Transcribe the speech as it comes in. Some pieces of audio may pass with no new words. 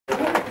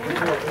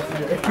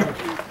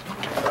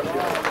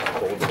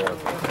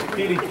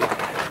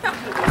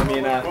I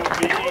mean,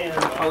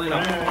 probably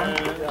not.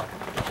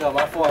 Yeah,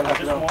 my fault.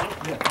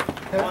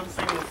 One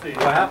single seat.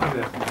 What happened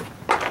there?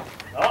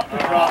 Oh, you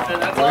dropped it.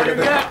 That's all you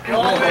get. Go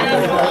on,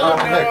 man.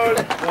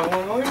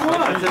 Only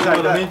one.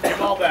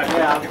 Give all back.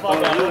 Yeah, give all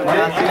back.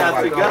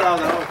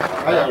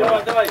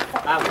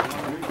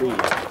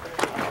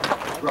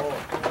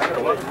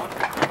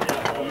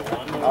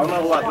 I don't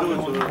know who I threw it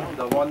to.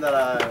 The one that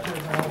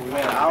we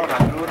made out, I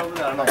threw it over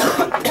there. I don't know.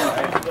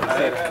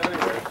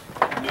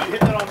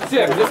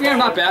 Yeah, this game's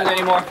not bad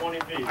anymore. 20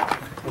 feet.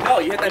 No,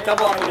 you hit that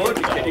double off the board,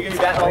 you kid. You're gonna be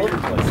batting all over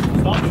the place.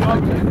 Stop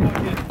shooting.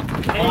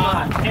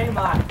 Came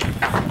on.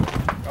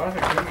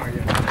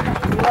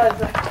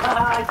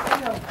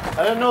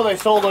 I didn't know they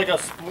sold like a,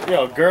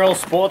 girls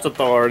sports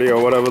authority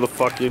or whatever the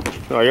fuck you.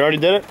 Oh, you already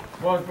did it?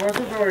 Well, sports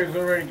authority is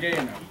already gay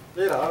now.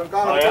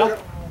 Oh, yeah?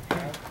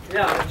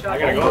 I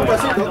gotta go there.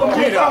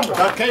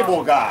 That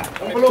cable guy.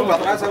 Cable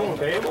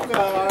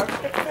guy.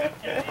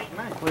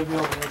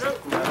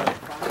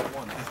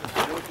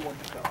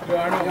 Yo,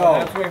 I know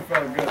that swing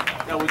felt good.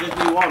 Yeah, we just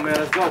need one, man.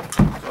 Let's go.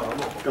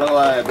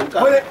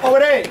 Over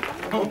there.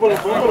 Un polo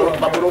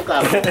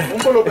carro.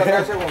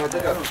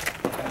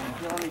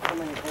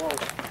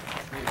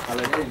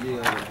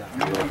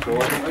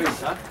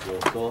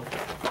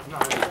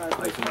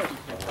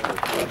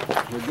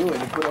 We're doing it.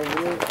 You put on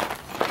your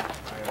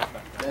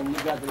then you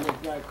got the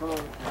next guy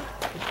called.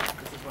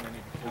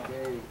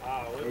 Okay.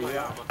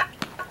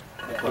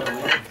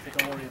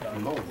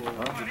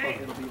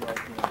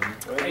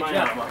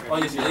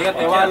 Oye, si llega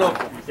te va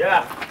loco.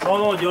 Yeah.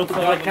 No, yo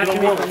So I catch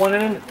him with one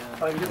in,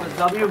 so I get the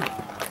W. Is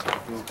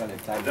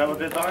that what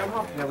they're talking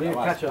about? Yeah, we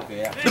didn't catch up.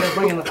 They're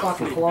bringing the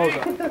fucking clothes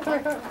up.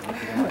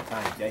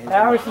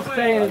 Harris is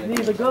saying his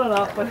knees are good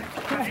enough, but...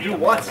 You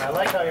what? I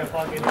like how you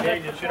fucking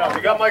change your shit up.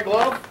 You got my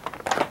glove?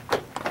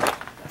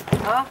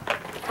 Huh?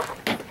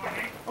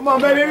 Come on,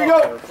 baby, here we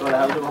go.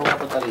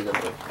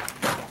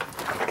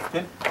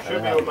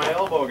 Should be with my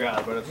elbow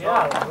guard, but it's Yeah,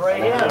 not.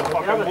 right here. It's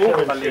fucking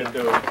moving shit,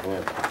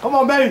 dude. Come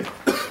on, baby.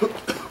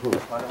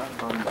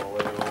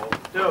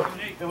 Dude,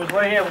 it was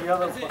right here with the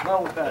other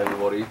level pad. El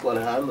boricua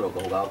Alejandro,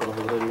 que jugaba con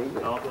nosotros en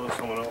Liga. No, it was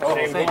someone else. Oh,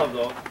 Same same. glove,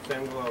 though.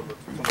 Same glove, but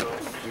someone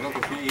else.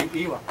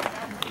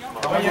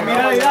 Oye,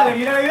 mírale,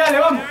 dale,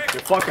 vamos.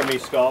 You're fucking me,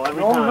 Skull.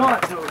 Every No, I'm time.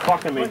 not. You're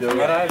fucking me, dude.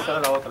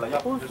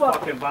 Who's Just fuck?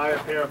 fucking buy a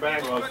pair of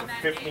bagels for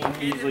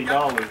 $15 easily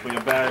dollars, but you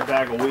buy a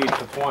bag of weed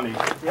for 20.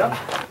 Yep.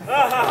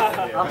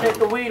 I'll take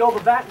the weed over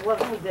back and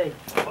let me day.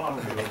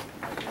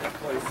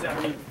 Play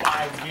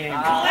 75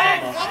 games.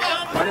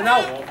 Running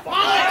out.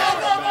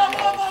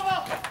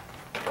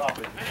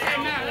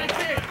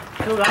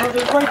 Dude, I don't,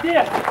 it's right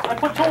there. I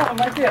put two of them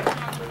right there.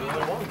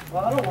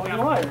 Well, I don't know what you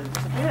want. It's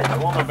a I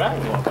bit. want my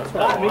bag off. That's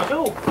what I Me want.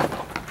 too.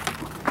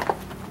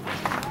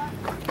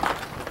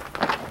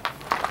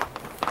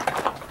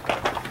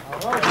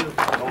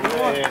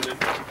 One-handed.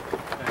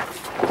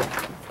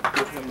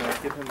 Give him a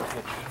pitch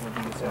when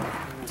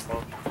he's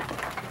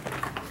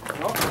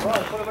No,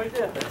 well, put it right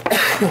there.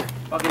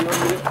 Fucking no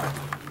need.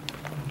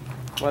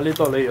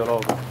 Maldito lío,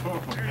 loco.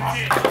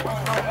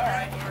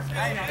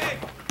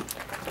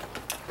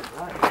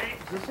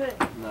 Is this it?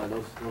 No,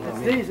 those It's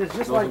these. It's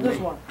just like this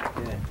one.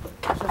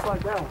 It's just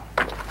like that one.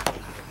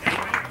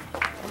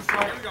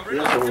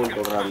 Mira ese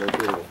bulto grande,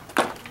 tío.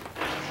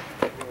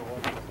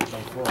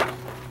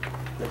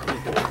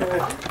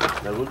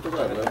 El bulto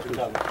grande,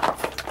 ¿no?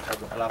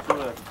 La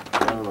flor.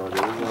 No,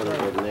 yo digo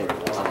el negro.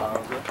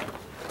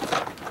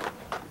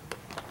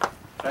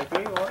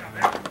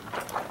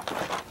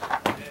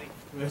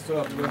 Esto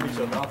lo primero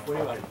que no fue,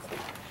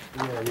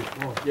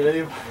 yo le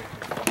digo,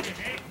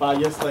 para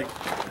just like,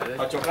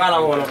 para chocar a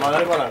bola, para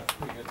dar bola.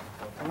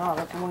 No,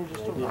 that's the one you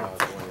just took.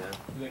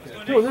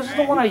 Dude, this is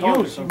the one I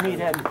use, you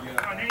meathead.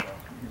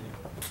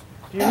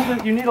 Do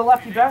you need a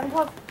lefty batting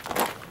glove?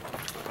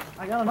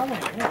 I got another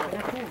one. Yeah, I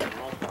got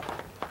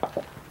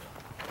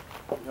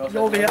two. You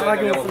over here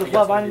arguing for the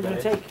glove I didn't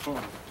even take.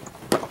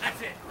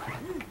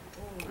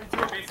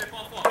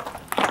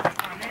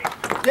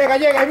 Llega,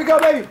 here we go,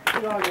 baby.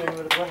 You're arguing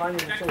with the glove I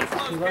didn't even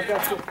take. You like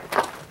that shit?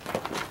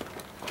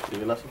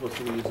 You're not supposed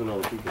to be using all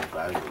the people's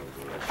bag ones,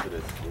 that shit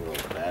is,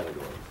 bad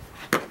ones.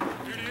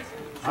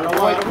 I don't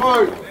want the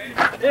word.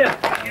 Yeah.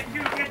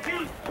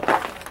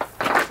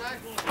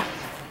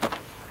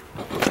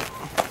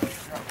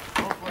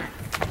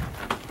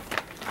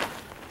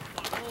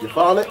 You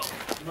found it?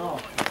 No.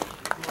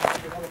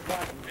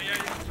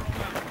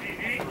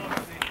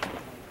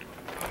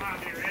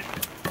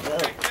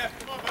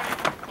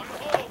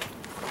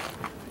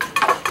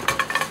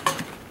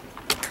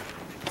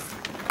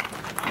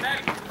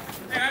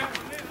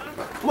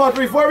 Come on,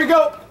 3-4, we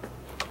go.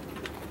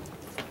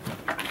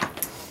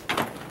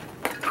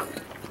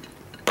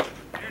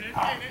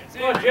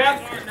 Come on, Jeff.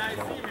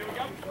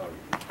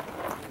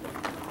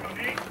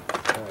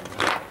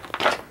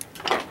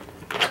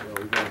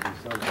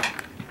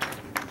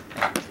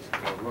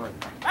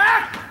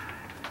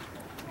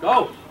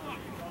 Go.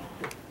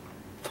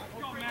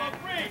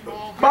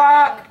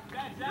 Back.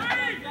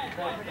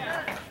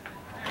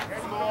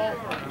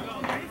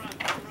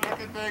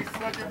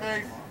 Second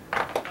base.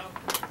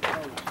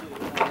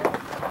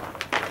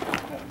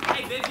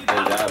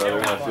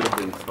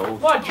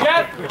 Come on,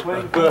 Jeff!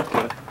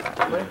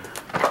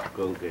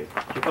 ¿Con qué?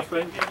 ¿Qué pasó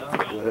ahí?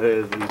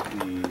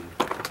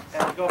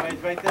 Go, man,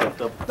 right there.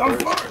 Done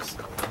first.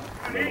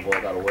 Then the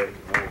ball got away.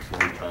 So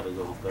he tried to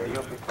go to third.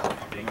 No.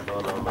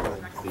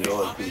 Tiró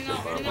el pitcher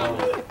para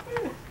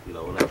y la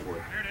bola fue.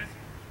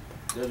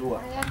 There's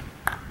what?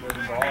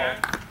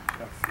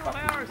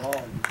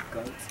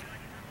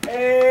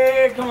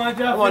 Hey, come on,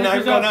 Jeff. Come on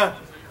now, go now.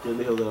 ¿Quién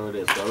dijo que no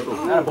eres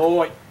cabrón?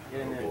 Boy.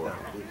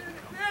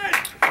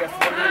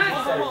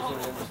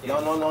 No.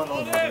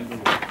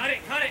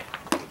 Cut it.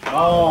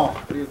 Oh.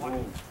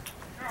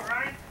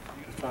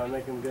 Trying to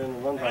make him get in the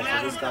run back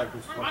so this guy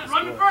could fucking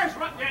Run the score. first.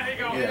 Run. Yeah, there you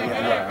go.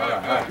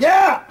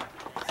 Yeah!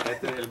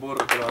 Este es el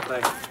burro que lo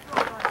ataca.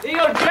 Here you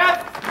go, Jeff!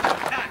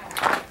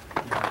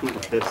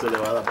 Él se le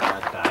va a dar para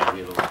la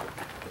calle, loco.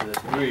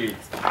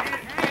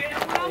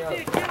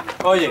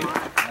 Oye,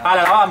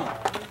 jala, vamos.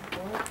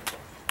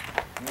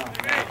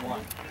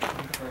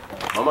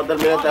 Vamos a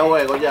terminar este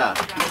juego ya.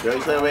 Que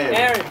hoy se ve.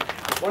 Aaron,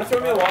 want to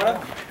throw me a water?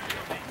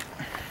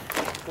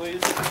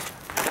 Please.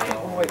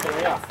 Wait, can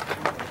we off?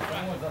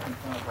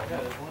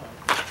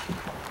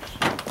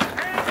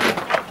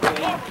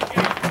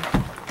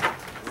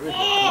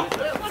 Oh,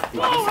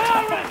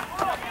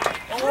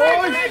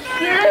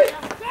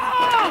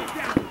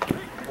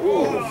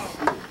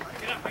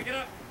 shit! Pick it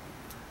up.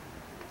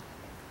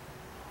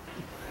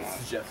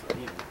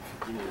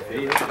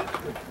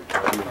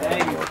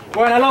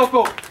 Buena,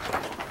 loco.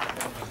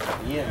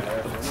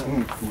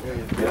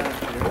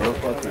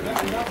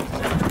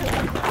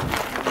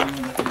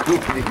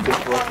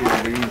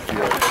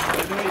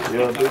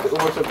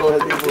 ¿Cómo se coge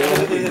el tipo?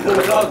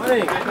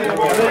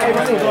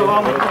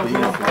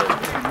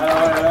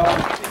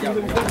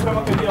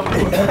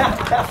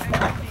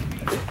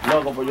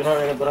 Loco, pues yo no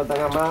sabía que tú eras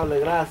tan amable,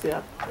 gracias.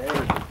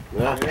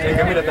 Mira,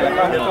 te la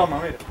cambio, toma,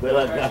 mira. De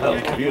la cara,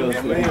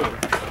 Dios mío.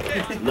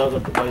 Loco,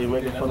 why you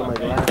making fun of my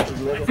glasses,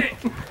 nigga?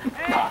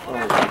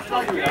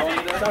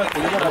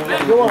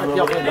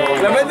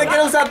 Realmente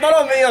quiero usar todos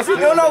los míos, si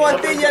no una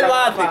guantilla el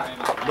bate.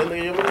 Desde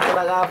que yo me quité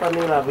la gafa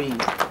ni la vi.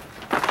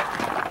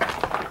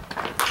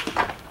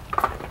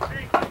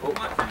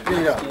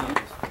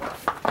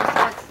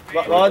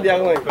 Vamos,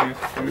 Diego.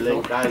 Le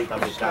encanta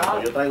mi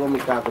caco. Yo traigo mi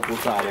caco, tú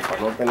sabes,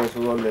 para no tener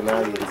sudor de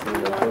nadie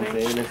encima.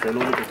 Entonces él es el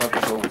único caco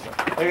que usa.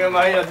 Es que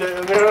imagínate,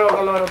 mira los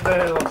colores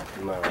ustedes dos.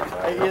 No.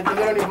 Y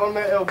entonces el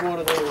uniforme es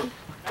oscuro todo.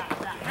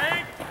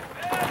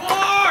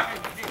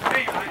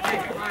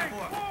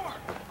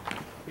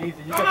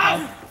 Easy, you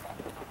can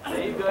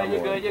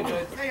you're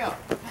good.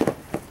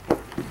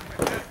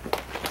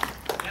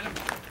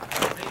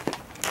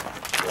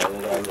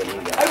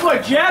 Hey, boy,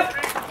 Jeff!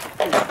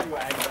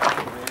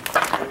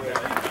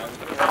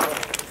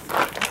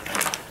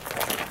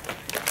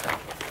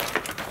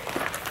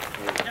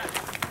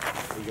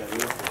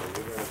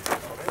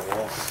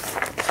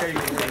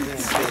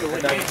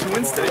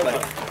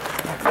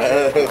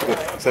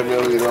 Se me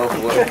olvidó.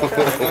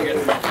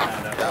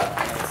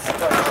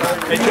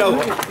 Hey, Joe,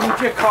 you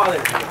can't call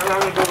it. I'm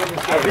not going to go with the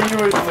I think you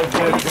were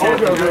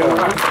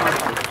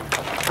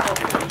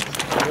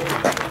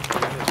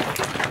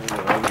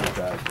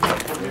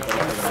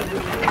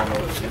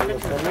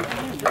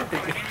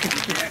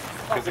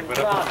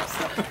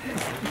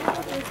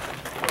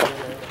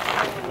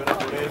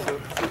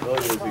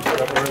Oye, si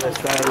fuera por él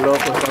estar loco,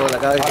 estaba en la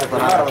cabeza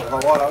para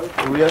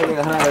hubiera que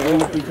agarrar algún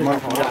pinche más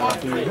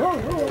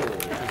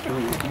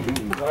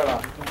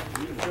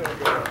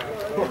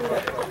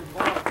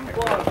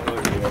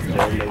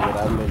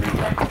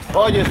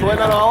Oye,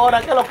 suénalo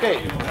ahora, ¿qué es lo que?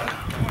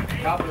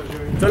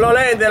 Son los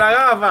lentes, la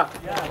gafa.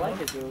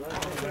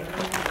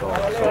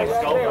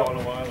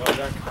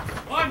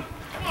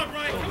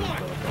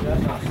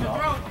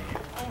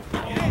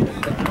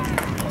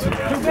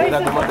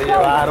 Mira cómo te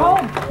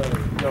llevaron.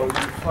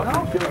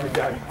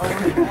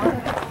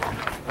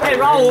 Hey,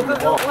 Raul,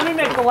 let me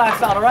make the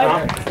last out, all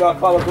right?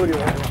 Call of Duty.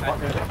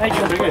 Hey,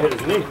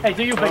 hey,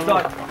 do you, big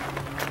dog?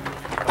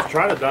 I was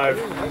trying to dive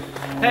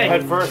Hey,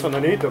 head first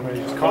underneath him, and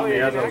he just caught me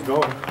as I was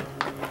going. I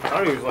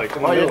thought he was like,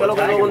 Oye, ¿qué es lo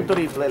que hago un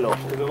triple, loco?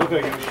 it looked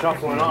like he was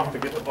shuffling off to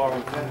get the ball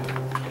in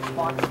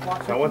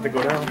the So I went to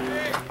go down.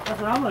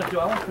 that's what I'm going to do.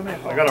 I want to come in.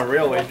 I got a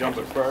real late jump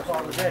at first.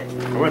 I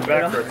went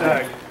back for a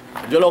tag.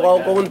 Yo lo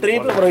hago con un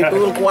triple, pero si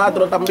tú un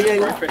 4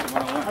 también.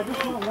 I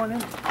just want one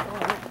in.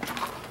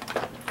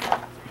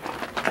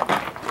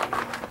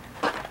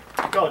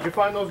 Yo, did you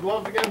find those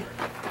gloves again?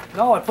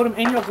 No, I put them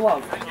in your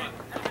glove.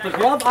 The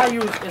glove I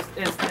use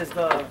is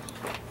the...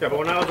 Yeah, but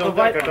when I was on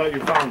deck, I thought you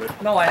found it.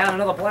 No, I had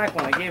another black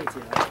one. I gave it to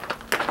you.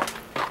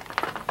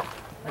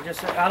 I just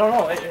said, I don't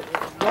know.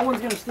 No one's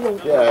going to steal...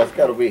 Yeah, it's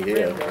got to be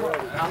here.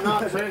 I'm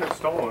not saying it's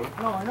stolen.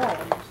 No, I know.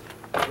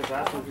 Just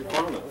asking if you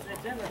found it.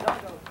 It's in the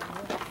dugout.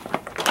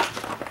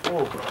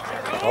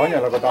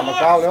 Coño, lo que estamos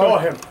cables Go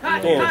hoy. him.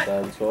 Está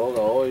el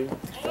soga hoy.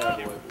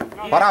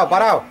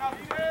 Parado.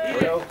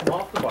 Well, come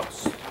off the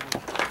bus.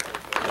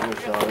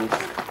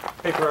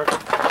 Hey, Kirk.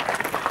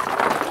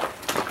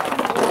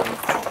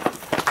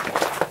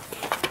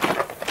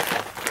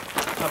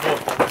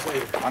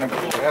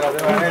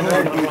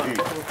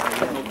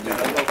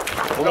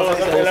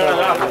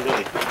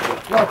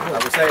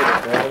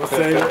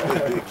 save it.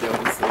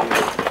 Can't save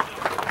it.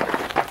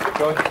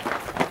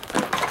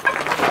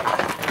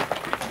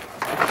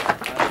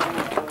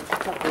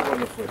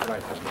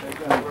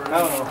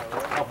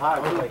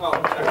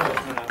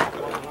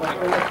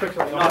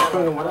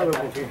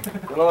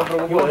 Yo no me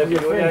preocupo de eso,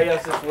 yo ya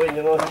ese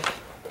sueño, ¿no?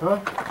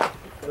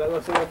 La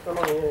cosa no está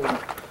bien.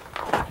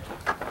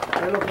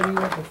 Es lo que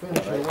digo que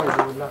finish the way,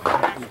 you would not.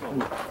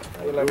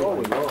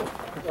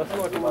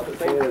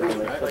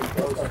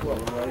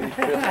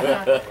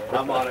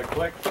 I'm on it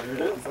quick.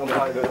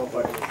 Somebody don't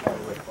play.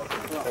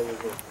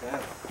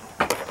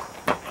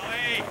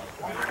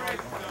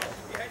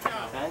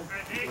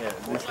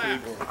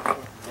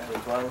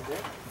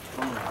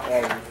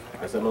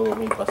 Ese no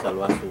dormir para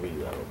salvar su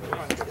vida.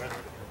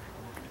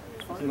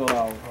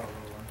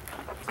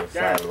 Se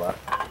salva.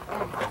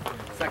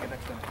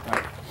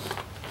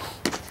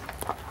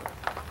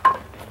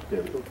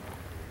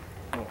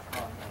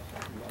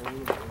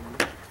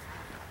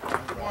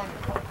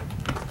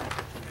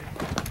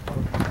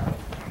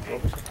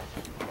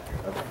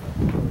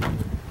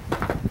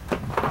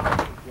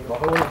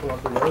 Bajo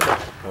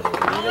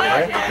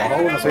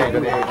uno, sí, que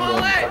tiene.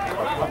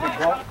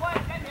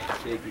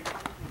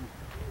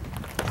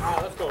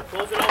 Let's go.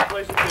 Close it out,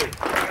 play some D.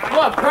 Come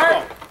on,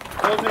 Kurt.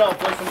 Close it out,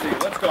 play some D.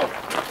 Let's go.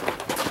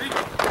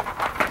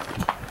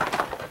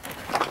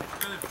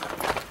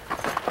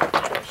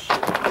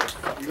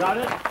 You got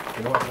it?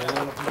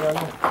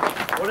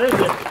 What is it?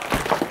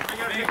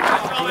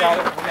 We got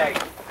it.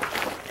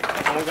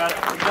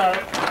 We got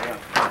it.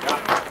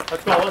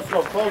 Let's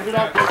go. Close it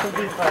out, play some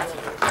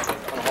defense.